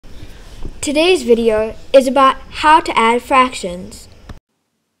Today's video is about how to add fractions.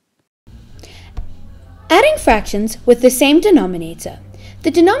 Adding fractions with the same denominator. The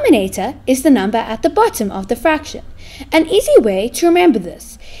denominator is the number at the bottom of the fraction. An easy way to remember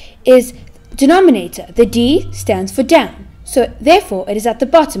this is denominator. The D stands for down, so therefore it is at the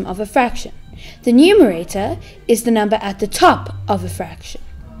bottom of a fraction. The numerator is the number at the top of a fraction.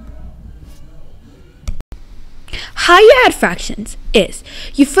 How you add fractions is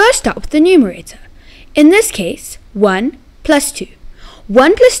you first start with the numerator. In this case, 1 plus 2.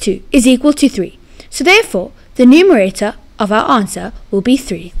 1 plus 2 is equal to 3. So therefore, the numerator of our answer will be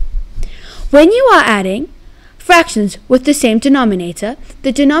 3. When you are adding fractions with the same denominator,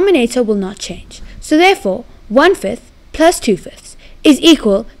 the denominator will not change. So therefore, 1/5 plus 2/5 is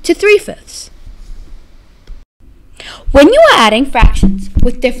equal to 3/5. When you are adding fractions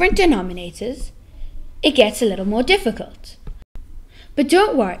with different denominators, it gets a little more difficult. But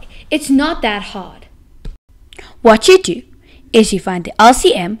don't worry, it's not that hard. What you do is you find the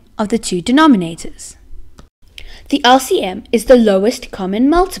LCM of the two denominators. The LCM is the lowest common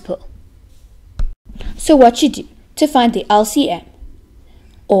multiple. So what you do to find the LCM,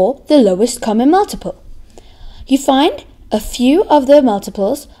 or the lowest common multiple, you find a few of the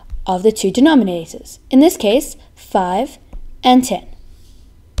multiples of the two denominators. In this case, 5 and 10.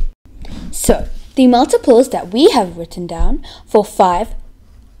 So, the multiples that we have written down for 5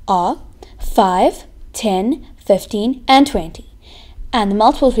 are 5, 10, 15, and 20. And the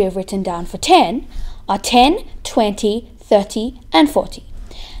multiples we have written down for 10 are 10, 20, 30, and 40.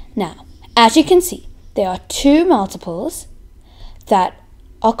 Now, as you can see, there are two multiples that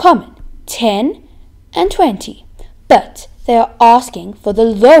are common, 10 and 20. But they are asking for the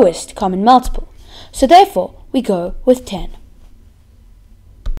lowest common multiple. So therefore, we go with 10.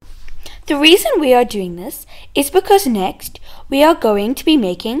 The reason we are doing this is because next we are going to be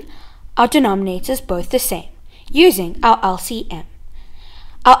making our denominators both the same, using our LCM.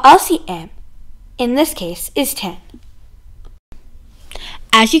 Our LCM, in this case, is 10.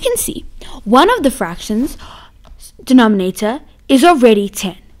 As you can see, one of the fractions denominator is already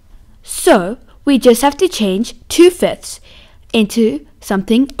 10. So we just have to change 2/5 into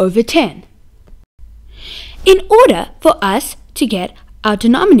something over 10. In order for us to get our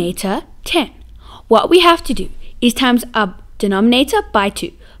denominator 10, what we have to do is times our denominator by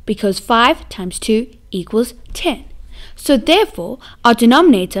 2, because 5 times 2 equals 10. So therefore, our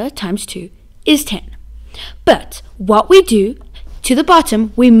denominator times 2 is 10. But what we do to the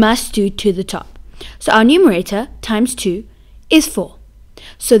bottom, we must do to the top. So our numerator times 2 is 4.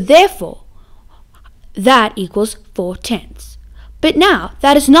 So therefore, that equals 4 tenths. But now,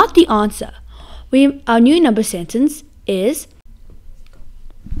 that is not the answer. Our new number sentence is...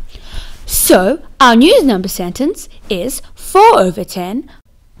 So, our new number sentence is 4 over 10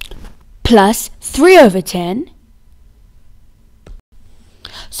 plus 3 over 10.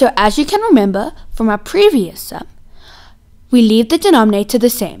 So, as you can remember from our previous sum, we leave the denominator the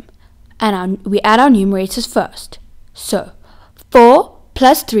same and we add our numerators first. So, 4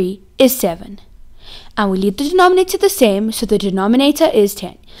 plus 3 is 7. And we leave the denominator the same, so the denominator is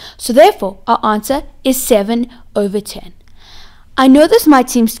 10. So therefore, our answer is 7 over 10. I know this might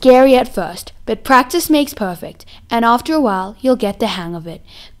seem scary at first, but practice makes perfect, and after a while, you'll get the hang of it.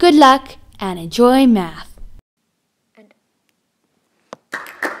 Good luck and enjoy math.